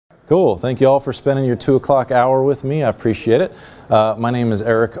cool. Thank you all for spending your 2 o'clock hour with me. I appreciate it. My name is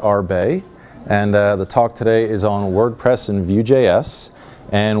Erick Arbe, and the talk today is on WordPress and Vue.js.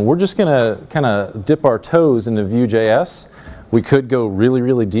 And we're just going to kind of dip our toes into Vue.js. We could go really,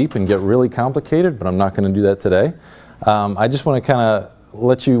 really deep and get really complicated, but I'm not going to do that today. I just want to kind of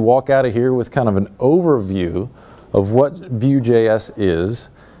let you walk out of here with kind of an overview of what Vue.js is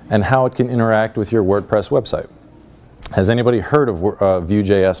and how it can interact with your WordPress website. Has anybody heard of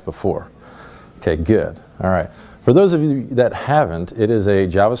Vue.js before? Okay, good. All right. For those of you that haven't, it is a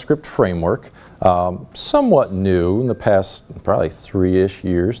JavaScript framework, somewhat new in the past probably 3-ish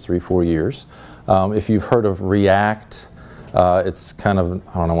years, 3-4 years. If you've heard of React, it's kind of,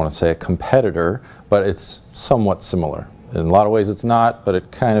 I don't want to say a competitor, but it's somewhat similar. In a lot of ways it's not, but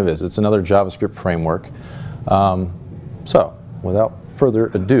it kind of is. It's another JavaScript framework. So, without further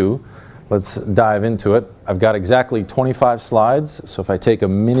ado, let's dive into it. I've got exactly 25 slides, so if I take a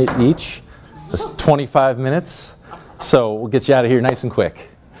minute each, that's 25 minutes. So we'll get you out of here nice and quick.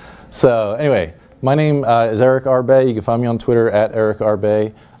 So anyway, my name is Erick Arbe. You can find me on Twitter at Erick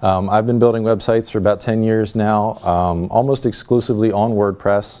Arbe. I've been building websites for about 10 years now, almost exclusively on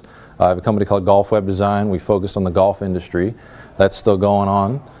WordPress. I have a company called Golf Web Design. We focus on the golf industry. That's still going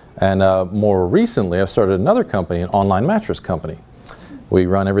on. And more recently, I've started another company, an online mattress company. We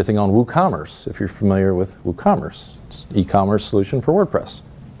run everything on WooCommerce, if you're familiar with WooCommerce. It's an e-commerce solution for WordPress.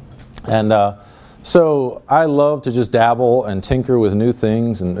 And so I love to just dabble and tinker with new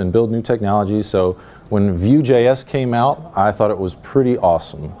things and build new technologies. So when Vue.js came out, I thought it was pretty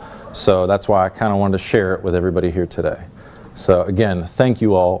awesome. So that's why I kind of wanted to share it with everybody here today. So again, thank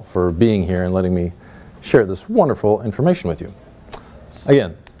you all for being here and letting me share this wonderful information with you.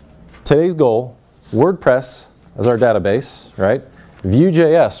 Again, today's goal, WordPress as our database, right?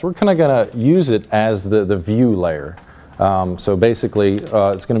 Vue.js, we're kind of going to use it as the view layer. So basically,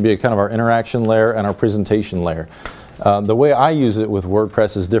 it's going to be kind of our interaction layer and our presentation layer. The way I use it with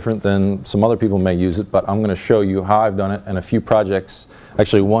WordPress is different than some other people may use it, but I'm going to show you how I've done it and a few projects,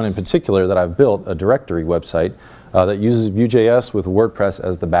 actually one in particular that I've built, a directory website that uses Vue.js with WordPress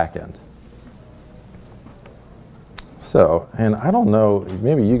as the backend. So, and I don't know,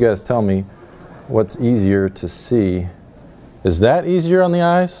 maybe you guys tell me what's easier to see. Is that easier on the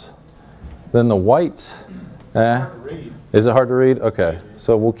eyes than the white? Is it hard to read? Okay,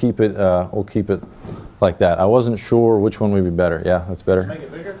 so we'll keep it like that. I wasn't sure which one would be better. Yeah, that's better. Make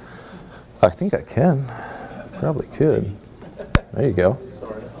it bigger? I think I can. Probably could. There you go.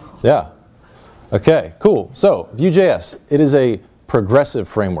 Sorry. Yeah. Okay, cool. So Vue.js, it is a progressive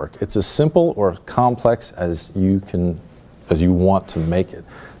framework. It's as simple or complex as you want to make it.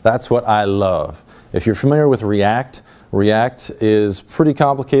 That's what I love. If you're familiar with React, React is pretty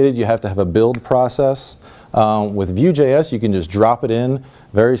complicated. You have to have a build process. With Vue.js, you can just drop it in,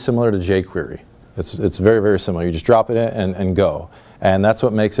 very similar to jQuery. It's very, very similar. You just drop it in and go. And that's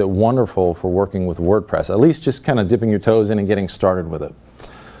what makes it wonderful for working with WordPress, at least just kind of dipping your toes in and getting started with it.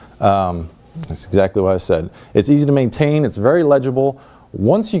 That's exactly what I said. It's easy to maintain. It's very legible.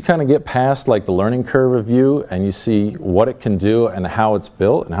 Once you kind of get past like the learning curve of Vue and you see what it can do and how it's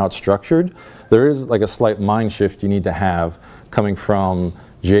built and how it's structured, there is like a slight mind shift you need to have coming from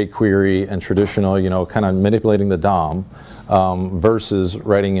jQuery and traditional, you know, kind of manipulating the DOM versus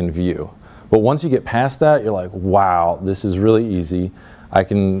writing in Vue. But once you get past that, you're like, wow, this is really easy. I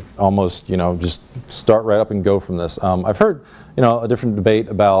can almost, you know, just start right up and go from this. I've heard, you know, a different debate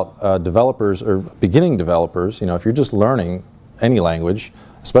about developers or beginning developers. You know, if you're just learning any language,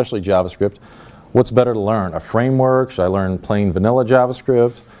 especially JavaScript, what's better to learn? A framework? Should I learn plain vanilla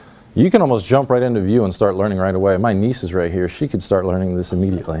JavaScript? You can almost jump right into Vue and start learning right away. My niece is right here. She could start learning this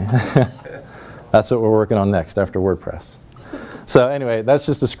immediately. That's what we're working on next after WordPress. So anyway, that's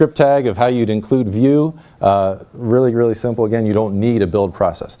just a script tag of how you'd include Vue. Really, really simple. Again, you don't need a build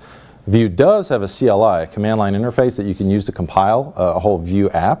process. Vue does have a CLI, a command line interface that you can use to compile a whole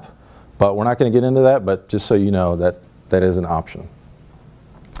Vue app. But we're not going to get into that, but just so you know that that is an option.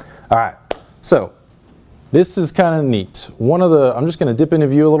 All right, so this is kind of neat. I'm just going to dip into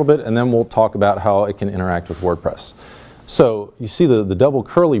Vue a little bit and then we'll talk about how it can interact with WordPress. So you see the double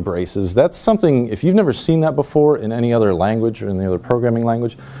curly braces. That's something, if you've never seen that before in any other language or in any other programming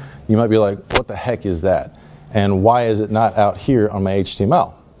language, you might be like, what the heck is that? And why is it not out here on my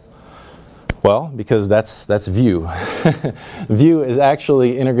HTML? Well, because that's Vue. Vue is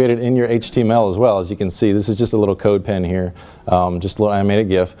actually integrated in your HTML as well, as you can see. This is just a little code pen here, just a little animated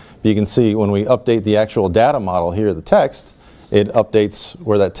GIF. But you can see when we update the actual data model here, the text, it updates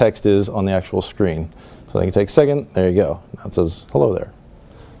where that text is on the actual screen. So I can take a second, there you go. Now it says hello there.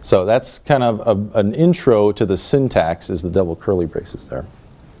 So that's kind of an intro to the syntax, is the double curly braces there.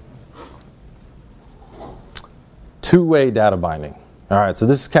 two-way data binding. All right, so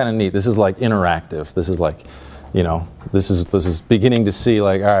this is kind of neat. This is like interactive. This is like, you know, this is beginning to see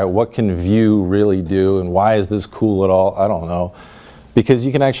like, all right, what can Vue really do, and why is this cool at all? I don't know. Because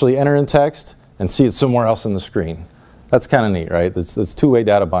you can actually enter in text and see it somewhere else on the screen. That's kind of neat, right? It's two-way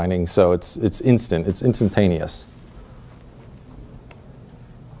data binding, so it's instant, it's instantaneous.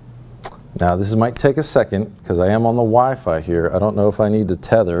 Now this might take a second because I am on the Wi-Fi here. I don't know if I need to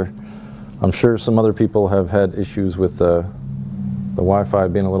tether. I'm sure some other people have had issues with the Wi-Fi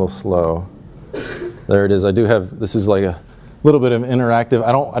being a little slow. There it is. I do have, this is like a little bit of interactive.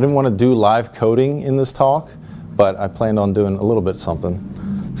 I didn't want to do live coding in this talk, but I planned on doing a little bit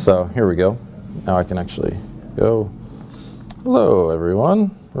something. So here we go. Now I can actually go, hello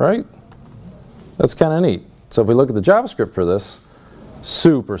everyone, right? That's kind of neat. So if we look at the JavaScript for this,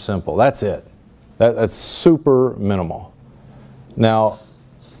 super simple. That's it. That's super minimal. Now,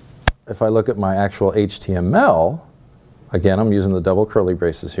 if I look at my actual HTML, again, I'm using the double curly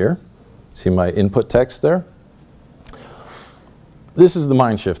braces here. See my input text there? This is the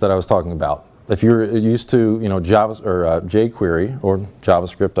mind shift that I was talking about. If you're used to, you know, jQuery or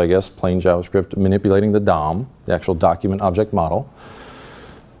JavaScript, I guess, plain JavaScript, manipulating the DOM, the actual document object model,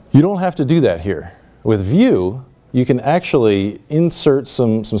 you don't have to do that here. With Vue, you can actually insert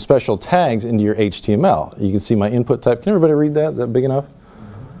some special tags into your HTML. You can see my input type. Can everybody read that? Is that big enough?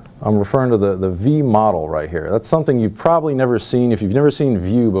 I'm referring to the V model right here. That's something you've probably never seen. If you've never seen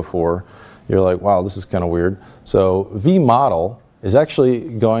Vue before, you're like, wow, this is kind of weird. So V model is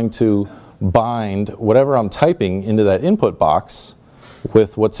actually going to bind whatever I'm typing into that input box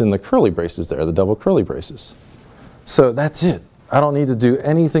with what's in the curly braces there, the double curly braces. So that's it. I don't need to do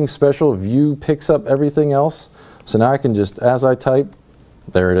anything special. Vue picks up everything else. So now I can just, as I type,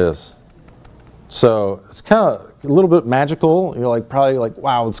 there it is. So it's kind of a little bit magical. You're like probably like,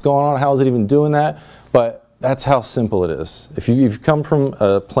 wow, what's going on? How is it even doing that? But that's how simple it is. If you've come from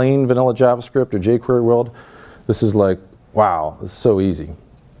a plain vanilla JavaScript or jQuery world, this is like, wow, it's so easy.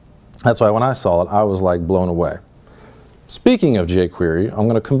 That's why when I saw it, I was like blown away. Speaking of jQuery, I'm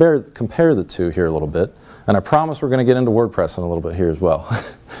going to compare the two here a little bit. And I promise we're going to get into WordPress in a little bit here as well.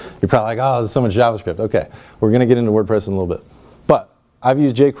 You're probably like, oh, there's so much JavaScript. Okay, we're going to get into WordPress in a little bit. But I've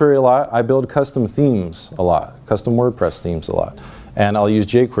used jQuery a lot. I build custom themes a lot, custom WordPress themes a lot. And I'll use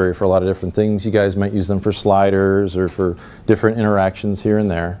jQuery for a lot of different things. You guys might use them for sliders or for different interactions here and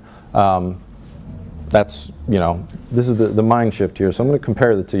there. That's, you know, this is the mind shift here. So I'm going to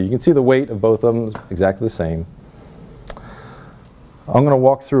compare the two. You can see the weight of both of them is exactly the same. I'm going to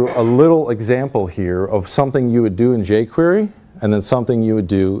walk through a little example here of something you would do in jQuery and then something you would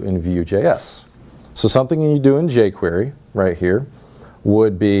do in Vue.js. So something you do in jQuery right here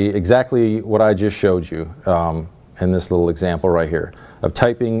would be exactly what I just showed you in this little example right here of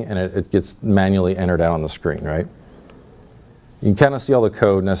typing, and it gets manually entered out on the screen, right? You can kind of see all the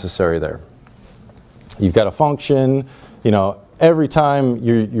code necessary there. You've got a function, you know, every time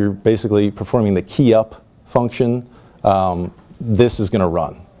you're basically performing the key up function, this is going to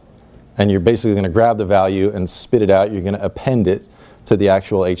run. And you're basically going to grab the value and spit it out. You're going to append it to the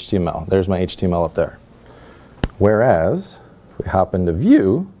actual HTML. There's my HTML up there. Whereas, if we hop into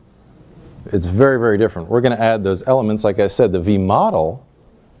Vue, it's very, very different. We're going to add those elements, like I said, the V model,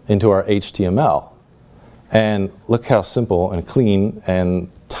 into our HTML. And look how simple and clean and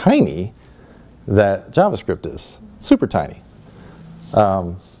tiny that JavaScript is. Super tiny.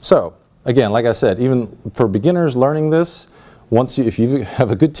 So, again, like I said, even for beginners learning this, if you have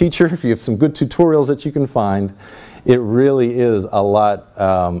a good teacher, if you have some good tutorials that you can find, it really is a lot,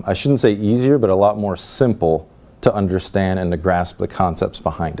 I shouldn't say easier, but a lot more simple to understand and to grasp the concepts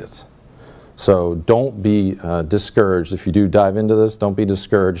behind it. So don't be discouraged. If you do dive into this, don't be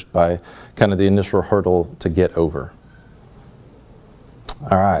discouraged by kind of the initial hurdle to get over.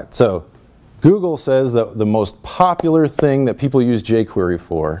 All right, so Google says that the most popular thing that people use jQuery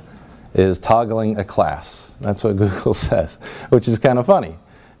for is toggling a class. That's what Google says, which is kind of funny.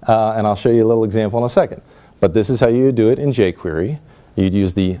 And I'll show you a little example in a second. But this is how you do it in jQuery. You'd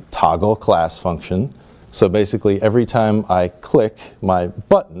use the toggle class function. So basically, every time I click my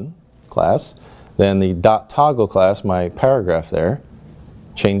button class, then the .toggle class, my paragraph there,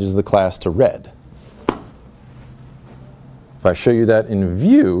 changes the class to red. If I show you that in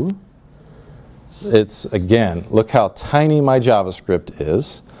Vue, it's, again, look how tiny my JavaScript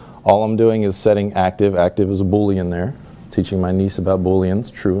is. All I'm doing is setting active. Active is a Boolean there. Teaching my niece about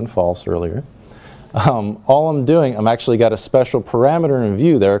Booleans, true and false earlier. All I'm doing, I'm actually got a special parameter in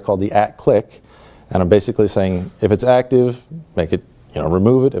Vue there called the @click, and I'm basically saying if it's active, make it,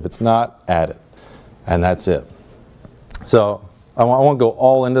 remove it. If it's not, add it, and that's it. So I won't go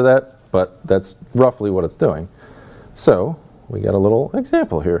all into that, but that's roughly what it's doing. So we got a little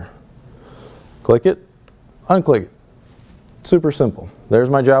example here. Click it, unclick it. Super simple. There's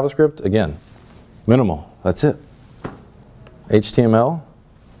my JavaScript. Again, minimal. That's it. HTML.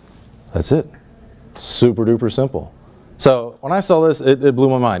 That's it. Super duper simple. So when I saw this, it blew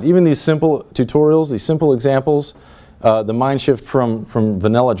my mind. Even these simple tutorials, these simple examples, the mind shift from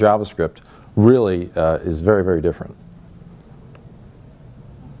vanilla JavaScript really is very, very different.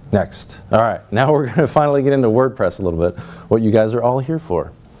 Next. All right, now we're going to finally get into WordPress a little bit, what you guys are all here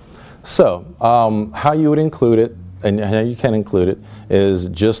for. So how you would include it, and how you can include it, is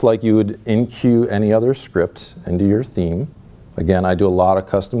just like you would enqueue any other script into your theme. Again, I do a lot of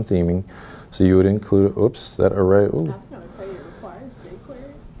custom theming. So you would include, oops, that array. Ooh. I was going to say it requires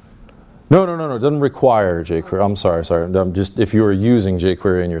jQuery. No, it doesn't require jQuery. Okay. I'm sorry. Just if you were using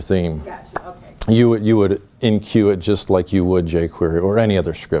jQuery in your theme, Gotcha. Okay. you would enqueue it just like you would jQuery or any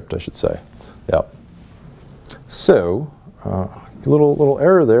other script, I should say. Yep. So little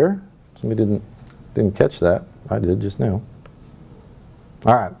error there. Somebody didn't catch that. I did just now.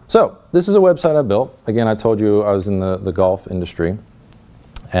 All right. So this is a website I built. Again, I told you I was in the golf industry,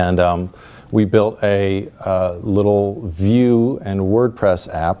 and we built a little Vue and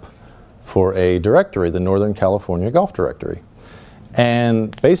WordPress app for a directory, the Northern California Golf Directory.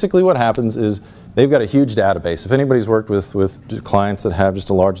 And basically what happens is they've got a huge database. If anybody's worked with clients that have just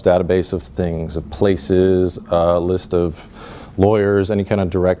a large database of things, of places, a list of lawyers, any kind of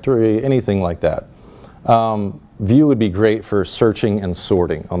directory, anything like that, Vue would be great for searching and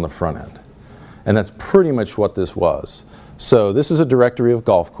sorting on the front end. And that's pretty much what this was. So this is a directory of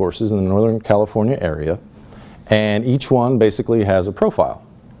golf courses in the Northern California area, and each one basically has a profile,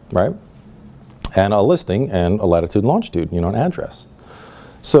 right? And a listing and a latitude and longitude, an address.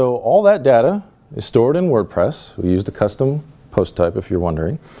 So all that data is stored in WordPress. We used a custom post type, if you're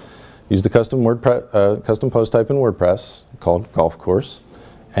wondering. Used a custom post type in WordPress called golf course,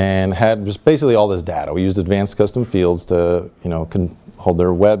 and had just basically all this data. We used advanced custom fields to, can hold their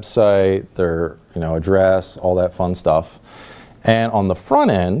website, their, address, all that fun stuff. And on the front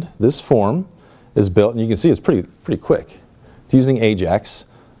end, this form is built, and you can see it's pretty quick. It's using Ajax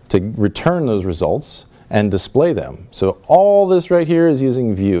to return those results and display them. So all this right here is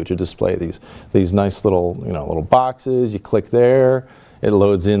using Vue to display these nice little, little boxes. You click there, it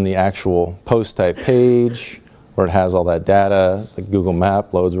loads in the actual post type page where it has all that data. The Google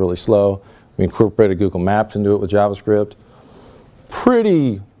Map loads really slow. We incorporated Google Maps into it with JavaScript.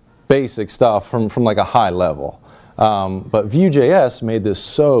 Pretty basic stuff from like a high level. But Vue.js made this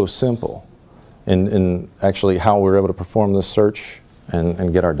so simple in actually how we were able to perform this search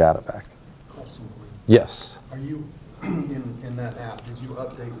and get our data back. Yes? Are you, in that app, did you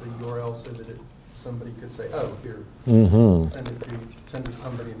update the URL so that somebody could say, oh, here, send to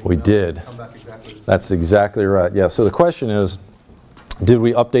somebody an email? We did. Come back exactly the same? That's exactly right. Yeah, so the question is, did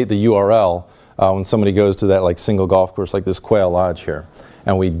we update the URL when somebody goes to that single golf course like this Quail Lodge here?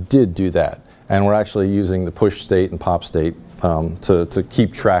 And we did do that. And we're actually using the push state and pop state to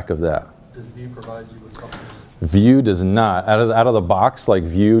keep track of that. Does Vue provide you with something? Vue does not. Out of the box, like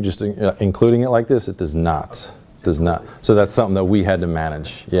Vue, just including it like this, it does not. Okay. It does not. So that's something that we had to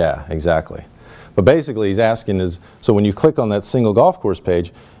manage. Yeah, exactly. But basically, he's asking is, so when you click on that single golf course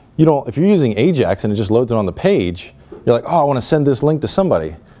page, if you're using Ajax and it just loads it on the page, you're like, oh, I want to send this link to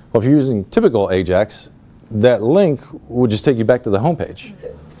somebody. Well, if you're using typical Ajax, that link would just take you back to the home page.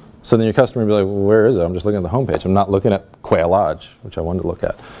 So then your customer would be like, well, where is it? I'm just looking at the home page. I'm not looking at Quail Lodge, which I wanted to look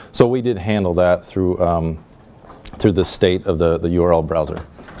at. So we did handle that through the state of the URL browser,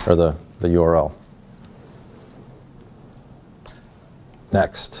 or the URL.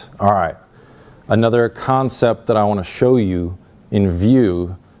 Next. All right. Another concept that I want to show you in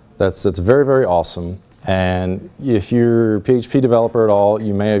Vue that's very, very awesome. And if you're a PHP developer at all,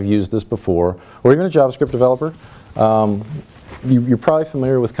 you may have used this before, or even a JavaScript developer. You're probably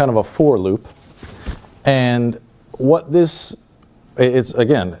familiar with kind of a for loop. And what this is,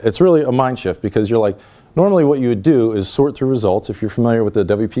 again, it's really a mind shift, because you're like, normally what you would do is sort through results. If you're familiar with the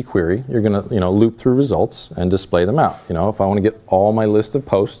WP query, you're going to loop through results and display them out. If I want to get all my list of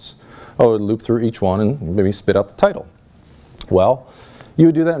posts, I would loop through each one and maybe spit out the title. Well, you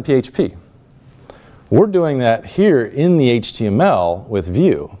would do that in PHP. We're doing that here in the HTML with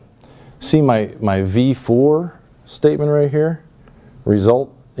Vue. See my v4 statement right here?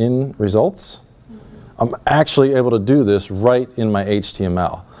 Result in results. I'm actually able to do this right in my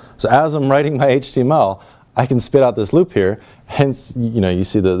HTML. So as I'm writing my HTML, I can spit out this loop here. Hence, you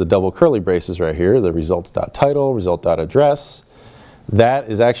see the double curly braces right here, the results.title, result.address. That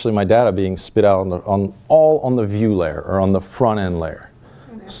is actually my data being spit out all on the Vue layer, or on the front end layer.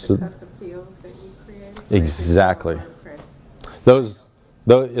 That's So- the custom fields that you created? Exactly. WordPress.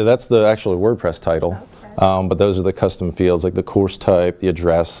 That's the actual WordPress title, Okay. but those are the custom fields like the course type, the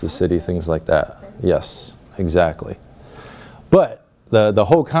address, the city, things like that. Yes, exactly. But the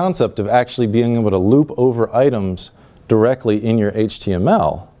whole concept of actually being able to loop over items directly in your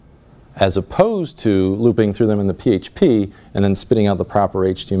HTML, as opposed to looping through them in the PHP and then spitting out the proper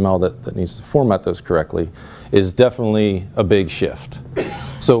HTML that needs to format those correctly, is definitely a big shift.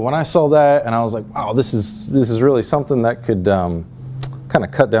 So when I saw that, and I was like, wow, this is really something that could kind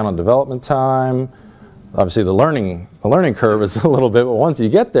of cut down on development time. Obviously the learning curve is a little bit, but once you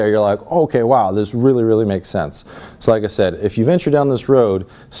get there, you're like, okay, wow, this really makes sense. So like I said, if you venture down this road,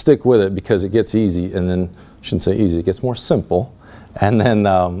 stick with it because it gets easy, and then, I shouldn't say easy, it gets more simple, and then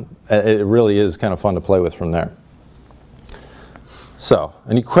it really is kind of fun to play with from there. So,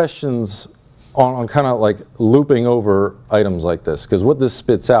 any questions on kind of like looping over items like this? Because what this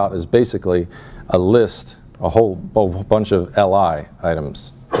spits out is basically a list, a whole bunch of LI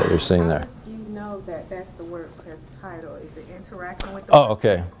items that you're seeing there. How do you know that that's the WordPress title? Is it interacting with the Oh,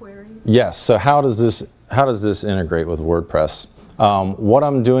 okay. WordPress queries? Yes. So how does this integrate with WordPress? What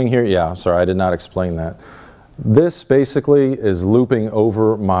I'm doing here, yeah, sorry, I did not explain that. This basically is looping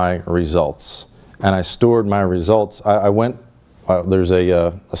over my results, and I stored my results. There's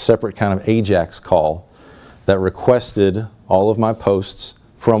a separate kind of ajax call that requested all of my posts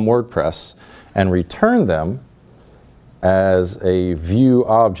from WordPress and returned them as a Vue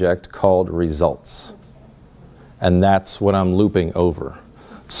object called results. And that's what I'm looping over.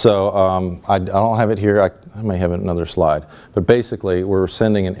 So I don't have it here, I may have it in another slide, but basically we're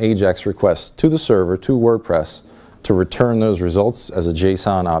sending an ajax request to the server, to WordPress, to return those results as a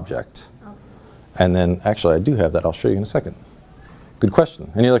JSON object. Okay. And then, actually I do have that, I'll show you in a second. Good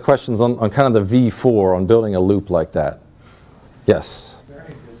question. Any other questions on kind of the V4, on building a loop like that? Yes? Is there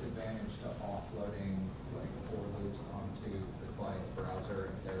any disadvantage to offloading like for loops onto the client's browser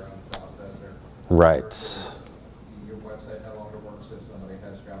and their own processor? Right. Your website no longer works if somebody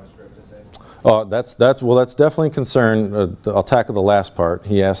has JavaScript disabled? That's definitely a concern. I'll tackle the last part.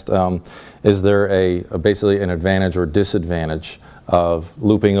 He asked, is there basically an advantage or disadvantage of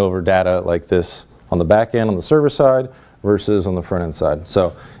looping over data like this on the back end, on the server side, versus on the front end side?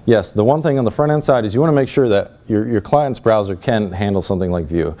 So yes, the one thing on the front end side is you want to make sure that your client's browser can handle something like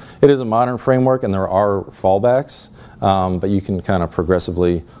Vue. It is a modern framework and there are fallbacks, but you can kind of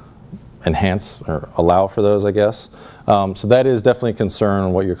progressively enhance or allow for those, I guess. So that is definitely a concern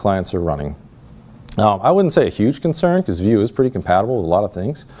on what your clients are running. I wouldn't say a huge concern because Vue is pretty compatible with a lot of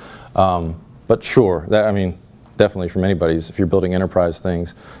things. But sure, definitely from anybody's, if you're building enterprise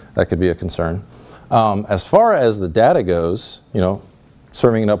things, that could be a concern. As far as the data goes,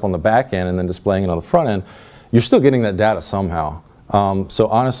 serving it up on the back end and then displaying it on the front end, you're still getting that data somehow. So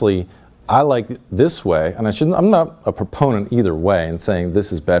honestly, I like this way, and I'm not a proponent either way in saying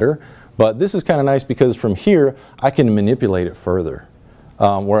this is better, but this is kind of nice because from here, I can manipulate it further.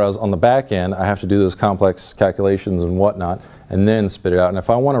 Whereas on the back end, I have to do those complex calculations and whatnot, and then spit it out. And if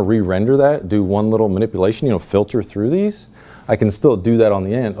I want to re-render that, do one little manipulation, filter through these, I can still do that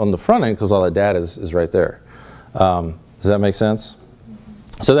on the front end because all the data is right there. Does that make sense?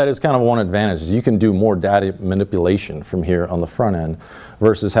 So that is kind of one advantage, is you can do more data manipulation from here on the front end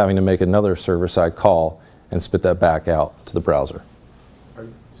versus having to make another server-side call and spit that back out to the browser.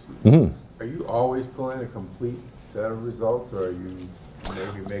 Are you always pulling a complete set of results, or are you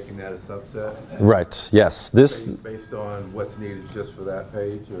maybe making that a subset? Right, yes. Based on what's needed just for that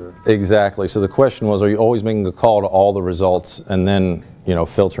page? Or? Exactly. So the question was, are you always making a call to all the results and then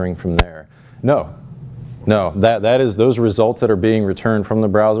filtering from there? No. No, that is, those results that are being returned from the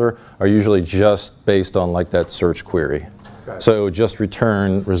browser are usually just based on like that search query. Okay. So it would just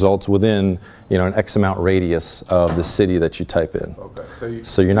return results within an X amount radius of the city that you type in. Okay.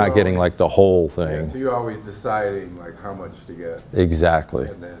 So you're not getting like the whole thing. Yeah, so you're always deciding like how much to get. Exactly.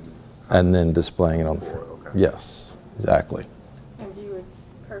 And then displaying it on the board. Okay. Yes, exactly. And Vue is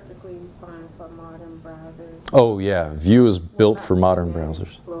perfectly fine for modern browsers. Oh yeah, Vue is built for modern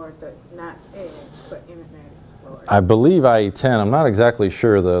browsers. Explorer, not Edge, but Internet Explorer. I believe IE10. I'm not exactly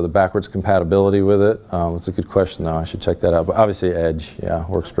sure the backwards compatibility with it. It's a good question though. I should check that out. But obviously Edge, yeah,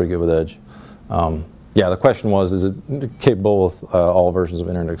 works pretty good with Edge. Yeah, the question was, is it capable with all versions of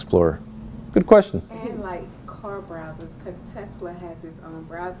Internet Explorer? Good question. And like car browsers, because Tesla has its own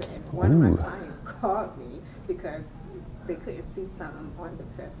browser, and one of my clients called me because they couldn't see something on the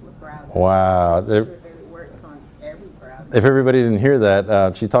Tesla browser. Wow. I'm sure that it works on every browser. If everybody didn't hear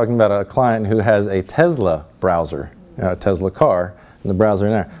that, she's talking about a client who has a Tesla browser, a Tesla car, and the browser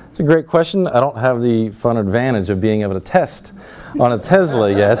in there. It's a great question. I don't have the fun advantage of being able to test on a Tesla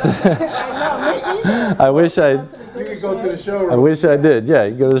yet. I wish I. You could go to the showroom. I wish I did. Yeah,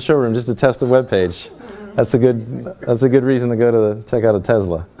 you go to the showroom just to test a web page. That's a good reason to go to check out a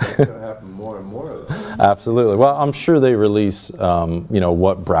Tesla. It's going to happen more and more of those. Absolutely. Well, I'm sure they release,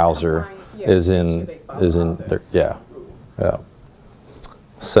 what browser is in their, yeah.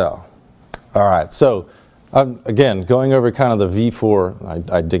 So, all right. So, again, going over kind of the V4,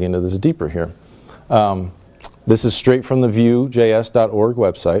 I dig into this deeper here. This is straight from the Vue.js.org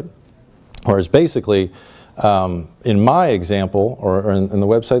website, whereas basically, in my example, or in the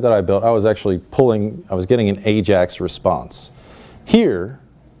website that I built, I was getting an ajax response. Here,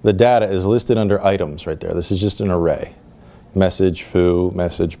 the data is listed under items right there. This is just an array. Message, foo,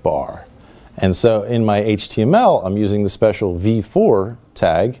 message, bar. And so in my HTML, I'm using the special v4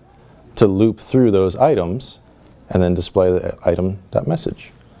 tag to loop through those items and then display the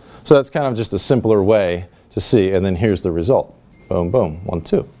item.message. So that's kind of just a simpler way to see, and then here's the result. Boom, boom, 1,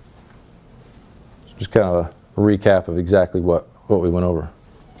 2. Just kind of a recap of exactly what we went over.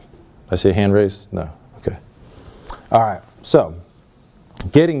 Did I see a hand raised? No. Okay. All right. So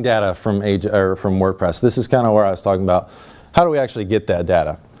getting data from WordPress. This is kind of where I was talking about. How do we actually get that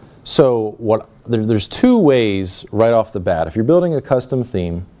data? So there's two ways right off the bat. If you're building a custom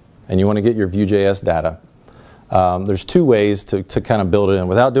theme and you want to get your Vue.js data, there's two ways to kind of build it in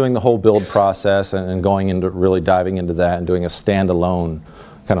without doing the whole build process and going into really diving into that and doing a standalone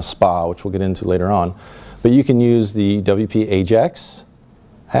kind of spa, which we'll get into later on. But you can use the WP Ajax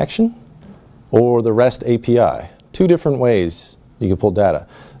action or the REST API. Two different ways you can pull data.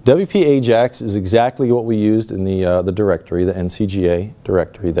 WP Ajax is exactly what we used in the directory, the NCGA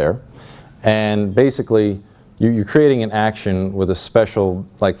directory there. And basically, you're creating an action with a special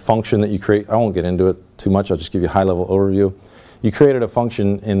function that you create. I won't get into it too much. I'll just give you a high-level overview. You created a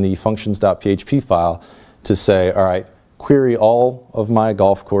function in the functions.php file to say, all right, query all of my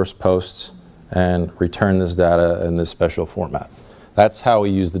golf course posts and return this data in this special format. That's how we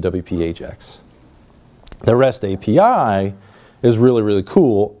use the WP Ajax. The REST API is really, really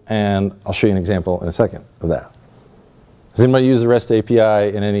cool, and I'll show you an example in a second of that. Does anybody use the REST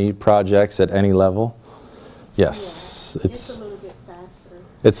API in any projects at any level? Yes. Yeah, it's a little bit faster.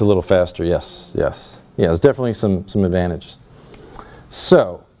 It's a little faster, yes, yes. Yeah, there's definitely some advantages.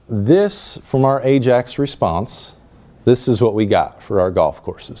 So this, from our Ajax response, this is what we got for our golf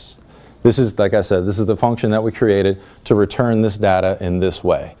courses. This is, like I said, this is the function that we created to return this data in this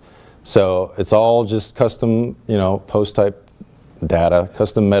way. So it's all just custom, post type data,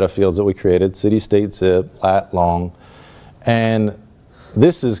 custom meta fields that we created, city, state, zip, lat, long. And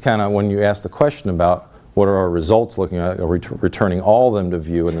this is kind of when you ask the question about what are our results looking at, are we returning all of them to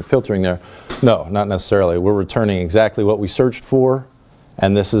Vue and then filtering there? No, not necessarily. We're returning exactly what we searched for,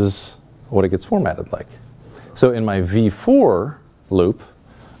 and this is what it gets formatted like. So in my V4 loop,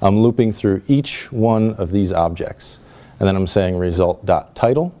 I'm looping through each one of these objects. And then I'm saying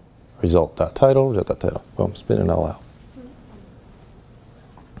result.title, result.title, result.title. Boom, spit it all out.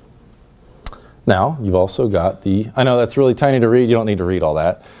 Now, you've also got I know that's really tiny to read, you don't need to read all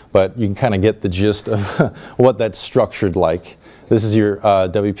that, but you can kind of get the gist of what that's structured like. This is your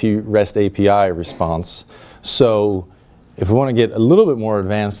WP REST API response. So if we want to get a little bit more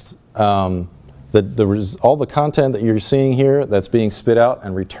advanced, all the content that you're seeing here that's being spit out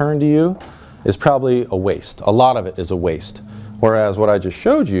and returned to you is probably a waste. A lot of it is a waste. Whereas what I just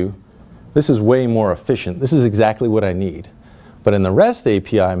showed you, this is way more efficient. This is exactly what I need. But in the REST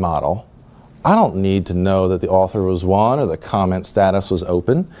API model, I don't need to know that the author was one or the comment status was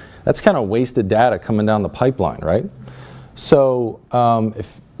open. That's kind of wasted data coming down the pipeline, right? So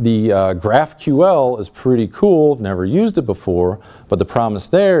if the GraphQL is pretty cool, never used it before, but the promise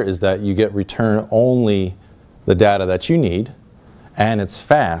there is that you get return only the data that you need, and it's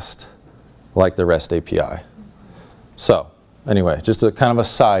fast like the REST API. So anyway, just a kind of a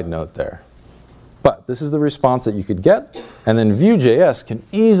side note there. But this is the response that you could get, and then Vue.js can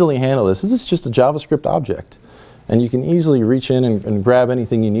easily handle this. This is just a JavaScript object, and you can easily reach in and grab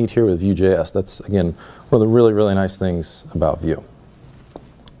anything you need here with Vue.js. That's, again, one of the really, really nice things about Vue.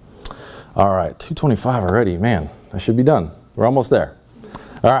 All right, 225 already. Man, I should be done. We're almost there.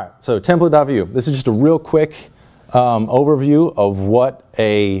 All right, so template.vue. This is just a real quick overview of what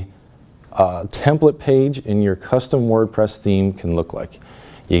a template page in your custom WordPress theme can look like.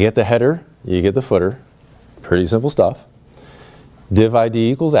 You get the header, you get the footer, pretty simple stuff. Div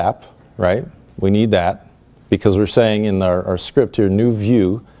ID equals app, right? We need that because we're saying in our script here, new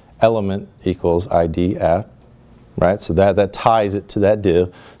view element equals ID app, right? So that ties it to that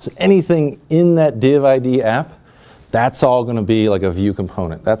div. So anything in that div ID app That's all going to be like a Vue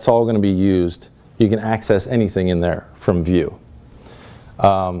component. That's all going to be used. You can access anything in there from Vue.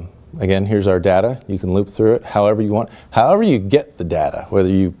 Again, here's our data. You can loop through it however you want. However you get the data, whether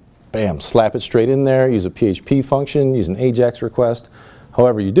you, bam, slap it straight in there, use a PHP function, use an ajax request,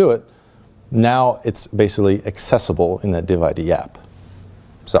 however you do it, now it's basically accessible in that div ID app.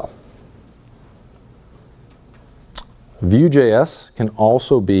 So, Vue.js can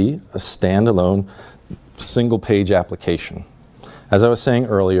also be a standalone single page application. As I was saying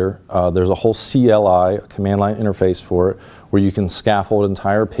earlier, there's a whole CLI, a command line interface for it, where you can scaffold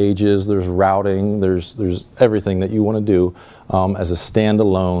entire pages, there's routing, there's everything that you want to do as a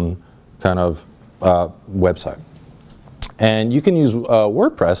standalone kind of website. And you can use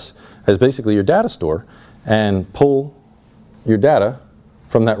WordPress as basically your data store and pull your data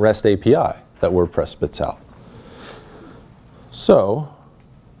from that REST API that WordPress spits out. So,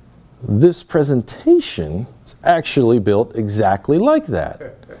 this presentation is actually built exactly like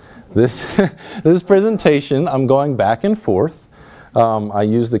that. This presentation, I'm going back and forth. I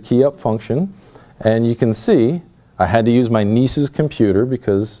use the key up function, and you can see I had to use my niece's computer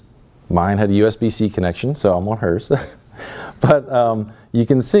because mine had a USB-C connection, so I'm on hers. But you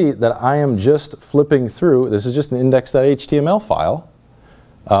can see that I am just flipping through. This is just an index.html file,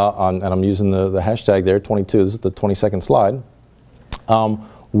 and I'm using the hashtag there, 22. This is the 22nd slide.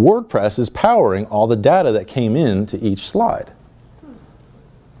 WordPress is powering all the data that came in to each slide.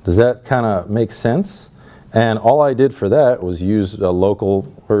 Does that kind of make sense? And all I did for that was use a local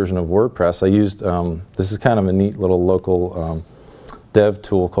version of WordPress. I used, this is kind of a neat little local dev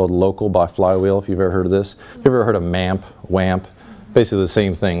tool called Local by Flywheel, if you've ever heard of this. If you've ever heard of MAMP, WAMP, basically the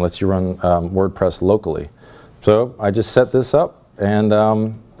same thing, lets you run WordPress locally. So I just set this up, and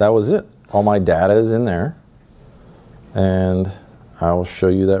that was it. All my data is in there, and I will show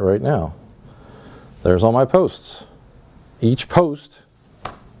you that right now. There's all my posts. Each post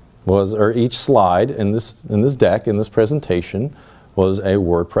was, or each slide in this deck, in this presentation, was a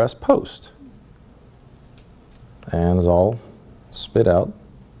WordPress post. And it's all spit out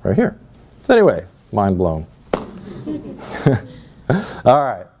right here. So anyway, mind blown. All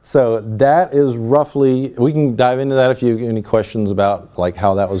right, so that is roughly, we can dive into that if you have any questions about like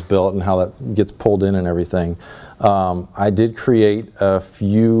how that was built and how that gets pulled in and everything. I did create a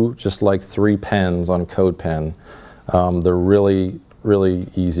few, just like 3 pens on CodePen. They're really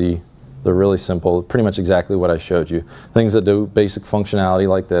easy. They're really simple. Pretty much exactly what I showed you. Things that do basic functionality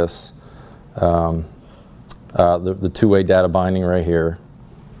like this. The two-way data binding right here.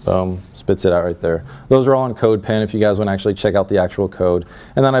 Boom, spits it out right there. Those are all on CodePen if you guys want to actually check out the actual code.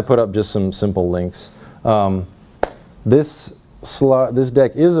 And then I put up just some simple links. This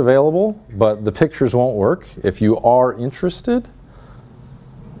deck is available, but the pictures won't work. If you are interested,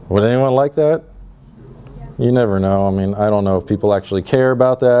 would anyone like that? Yeah. You never know. I mean, I don't know if people actually care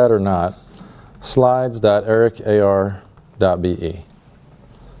about that or not. Slides.erickar.be.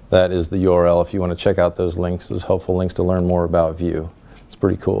 That is the URL if you want to check out those links, those helpful links to learn more about Vue. It's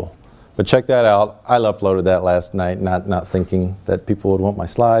pretty cool. But check that out. I uploaded that last night, not thinking that people would want my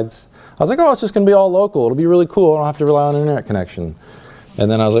slides. I was like, oh, it's just going to be all local. It'll be really cool. I don't have to rely on an internet connection. And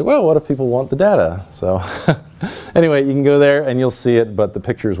then I was like, well, what if people want the data? So anyway, you can go there and you'll see it, but the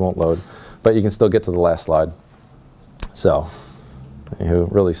pictures won't load. But you can still get to the last slide. So, anywho,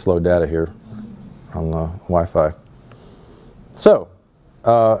 really slow data here on the Wi-Fi. So,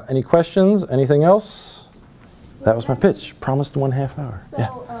 any questions? Anything else? That was my pitch. Promised 1.5 hours. So, yeah.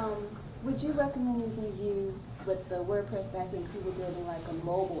 Would you recommend using Vue with the WordPress backend if you were building like a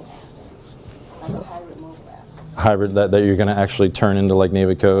mobile app, like a hybrid mobile app? Hybrid that you're going to actually turn into like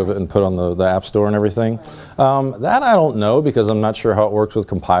Native Code and put on the App Store and everything? Right. That I don't know because I'm not sure how it works with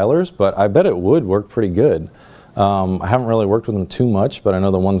compilers, but I bet it would work pretty good. I haven't really worked with them too much, but I know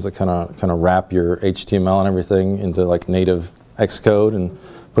the ones that kind of wrap your HTML and everything into like native Xcode and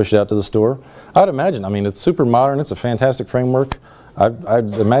push it out to the store. I'd imagine. I mean, it's super modern. It's a fantastic framework.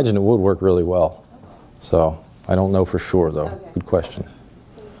 I'd imagine it would work really well. So I don't know for sure, though. Okay. Good question.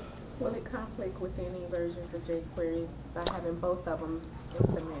 Will it conflict with any versions of jQuery by having both of them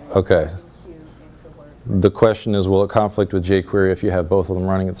implemented? Okay. Into WordPress? The question is, will it conflict with jQuery if you have both of them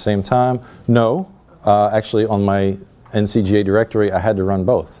running at the same time? No. Actually, on my NCGA directory, I had to run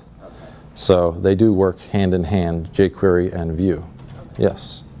both. Okay. So they do work hand in hand, jQuery and Vue. Okay.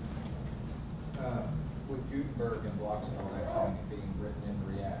 Yes. With Gutenberg and blocks and all that kind of being written in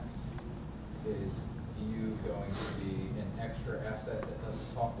React, is Vue going to be an extra asset that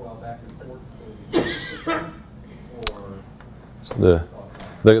doesn't talk well back and forth?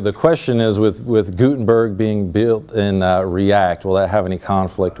 Or the question is, with Gutenberg being built in React, will that have any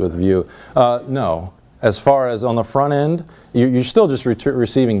conflict with Vue? No. as far as on the front end, you're still just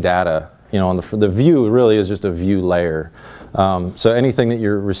receiving data. You know, on the view really is just a view layer. So anything that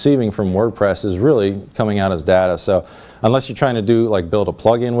you're receiving from WordPress is really coming out as data. So unless you're trying to do like build a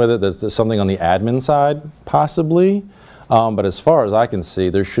plugin with it, there's something on the admin side possibly. But as far as I can see,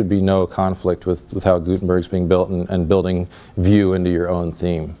 there should be no conflict with how Gutenberg's being built and building Vue into your own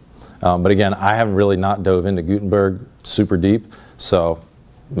theme. But again, I haven't really not dove into Gutenberg super deep, so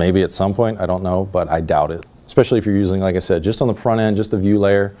maybe at some point, I don't know, but I doubt it. Especially if you're using, like I said, just on the front end, just the view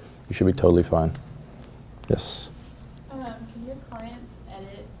layer, you should be totally fine. Yes? Can your clients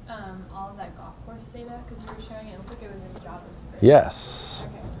edit all of that golf course data? Because you were showing it looked like it was in JavaScript. Yes.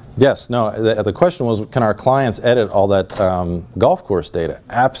 Okay. Yes, no, the question was, can our clients edit all that golf course data?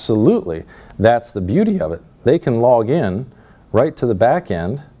 Absolutely. That's the beauty of it. They can log in right to the back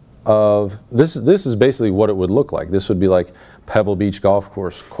end of, this is basically what it would look like. This would be like Pebble Beach Golf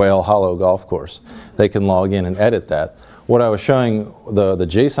Course, Quail Hollow Golf Course. They can log in and edit that. What I was showing, the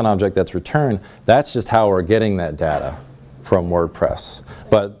JSON object that's returned, that's just how we're getting that data from WordPress.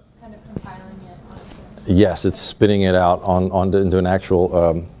 But Kind of compiling it onto. yes, it's spitting it out into an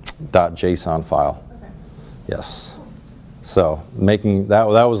actual .json file. Okay. Yes. So making that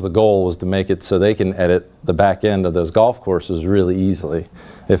was the goal, was to make it so they can edit the back end of those golf courses really easily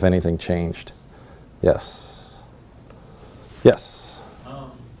if anything changed. Yes. Yes.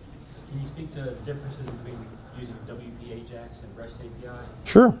 Can you speak to differences between using WP Ajax and REST API?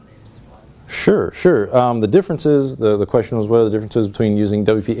 Sure. Sure. The differences, the question was, what are the differences between using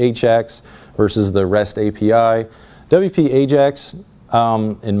WP Ajax versus the REST API? WP Ajax,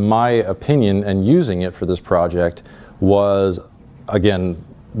 in my opinion, and using it for this project, was, again,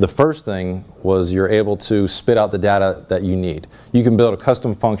 the first thing was you're able to spit out the data that you need. You can build a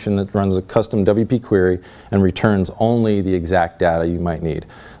custom function that runs a custom WP query and returns only the exact data you might need.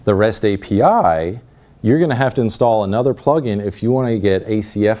 The REST API, you're going to have to install another plugin if you want to get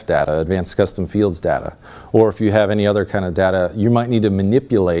ACF data, Advanced Custom Fields data. Or if you have any other kind of data, you might need to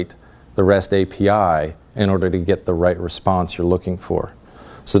manipulate the REST API in order to get the right response you're looking for.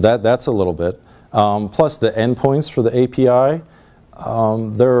 So that's a little bit. Plus the endpoints for the API,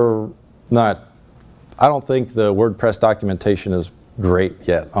 they're not, I don't think the WordPress documentation is great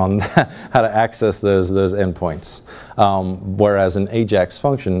yet on how to access those endpoints. Whereas an Ajax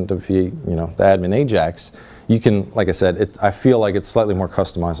function, the admin Ajax, you can, like I said, I feel like it's slightly more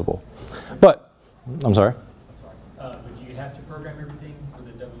customizable. But, I'm sorry? But do you have to program everything for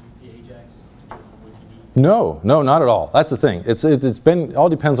the WP Ajax to get what you need? No, not at all. That's the thing. It all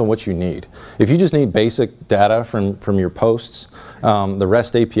depends on what you need. If you just need basic data from your posts, the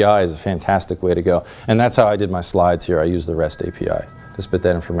REST API is a fantastic way to go. And that's how I did my slides here. I used the REST API to spit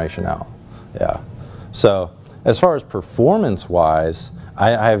that information out. Yeah. So as far as performance-wise, I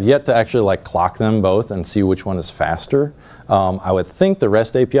have yet to actually clock them both and see which one is faster. I would think the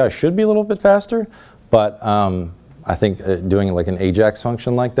REST API should be a little bit faster, but I think doing like an Ajax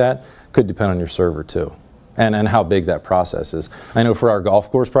function like that could depend on your server too, and how big that process is. I know for our golf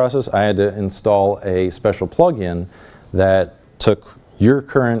course process, I had to install a special plugin that took your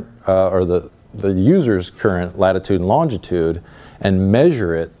current, or the user's current latitude and longitude and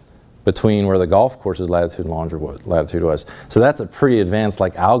measure it between where the golf course's latitude and longitude was. So that's a pretty advanced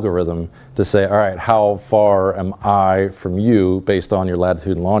algorithm to say, all right, how far am I from you based on your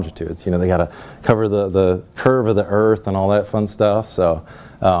latitude and longitudes? They got to cover the curve of the earth and all that fun stuff. So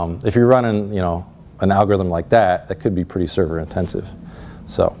if you're running, an algorithm like that, that could be pretty server intensive.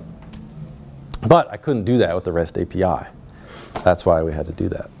 So, but I couldn't do that with the REST API. That's why we had to do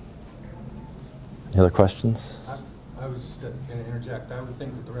that. Any other questions? I was just going to interject. I would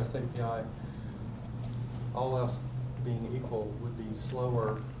think that the REST API, all else being equal, would be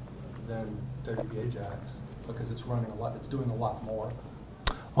slower than WP Ajax because it's running a lot. It's doing a lot more.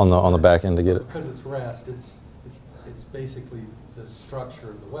 On the back end to get it. Because it's REST, it's basically the structure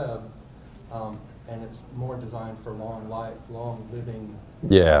of the web, and it's more designed for long living.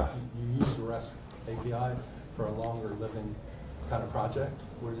 Yeah. You use the REST API for a longer living kind of project,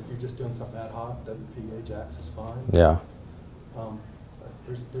 whereas if you're just doing something ad hoc, WP Ajax is fine. Yeah.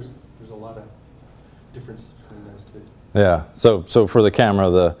 There's a lot of differences between those two. Yeah. So for the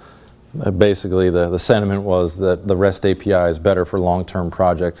camera, basically the sentiment was that the REST API is better for long-term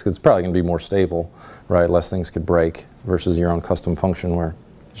projects. It's probably going to be more stable, right? Less things could break versus your own custom function where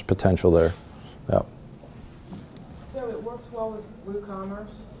there's potential there. Yeah. So it works well with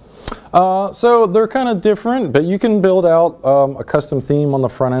WooCommerce? So they're kind of different, but you can build out a custom theme on the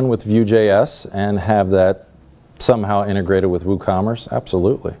front end with Vue.js and have that somehow integrated with WooCommerce.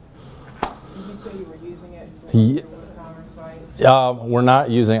 Absolutely. Did you say you were using it for Yeah. your WooCommerce site? We're not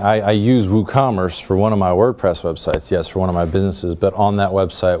using, I use WooCommerce for one of my WordPress websites, yes, for one of my businesses, but on that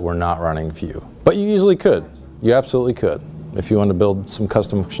website we're not running Vue. But you easily could. You absolutely could. If you want to build some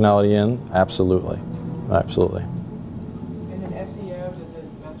custom functionality in, absolutely. Absolutely. And then SEO, does it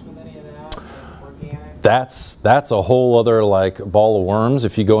mess with any of that? Organic? That's a whole other like ball of worms.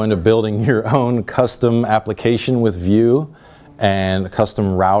 If you go into building your own custom application with Vue and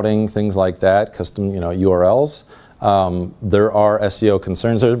custom routing, things like that, custom URLs, there are SEO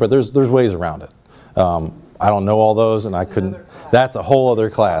concerns there, but there's ways around it. I don't know all those, and I couldn't. That's a whole other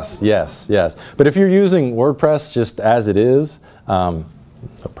class. Yes, yes. But if you're using WordPress just as it is, no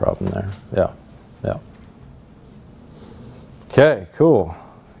problem there. Yeah, yeah. Okay, cool.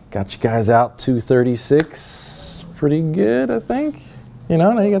 Got you guys out 2:36. Pretty good, I think.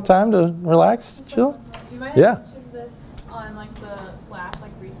 Now you got time to relax, chill. You might have Yeah. mentioned this on like the last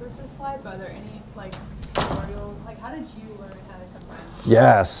like resources slide, but are there any like tutorials? Like, how did you learn how to combine?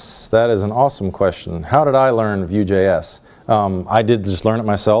 Yes, that is an awesome question. How did I learn Vue.js? I did just learn it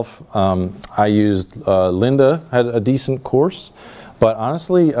myself. I used Linda had a decent course, but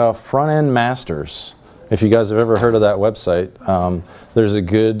honestly, Front-End Masters. If you guys have ever heard of that website, there's a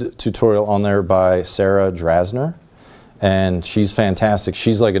good tutorial on there by Sarah Drasner, and she's fantastic.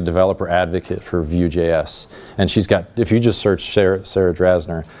 She's like a developer advocate for Vue.js, and she's got, if you just search Sarah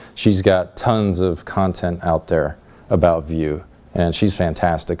Drasner, she's got tons of content out there about Vue, and she's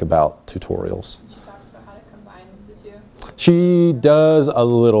fantastic about tutorials. She talks about how to combine the two. She does a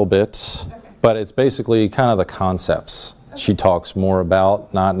little bit, Okay. but it's basically kind of the concepts she talks more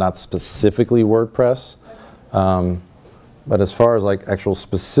about, not specifically WordPress. But as far as like actual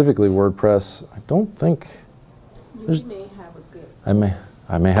specifically WordPress, I don't think You may have a good.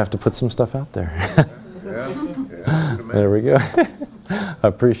 I may have to put some stuff out there. Yeah. There we go. I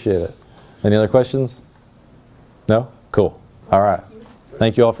appreciate it. Any other questions? No? Cool. All right.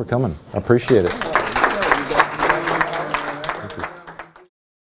 Thank you all for coming. I appreciate it.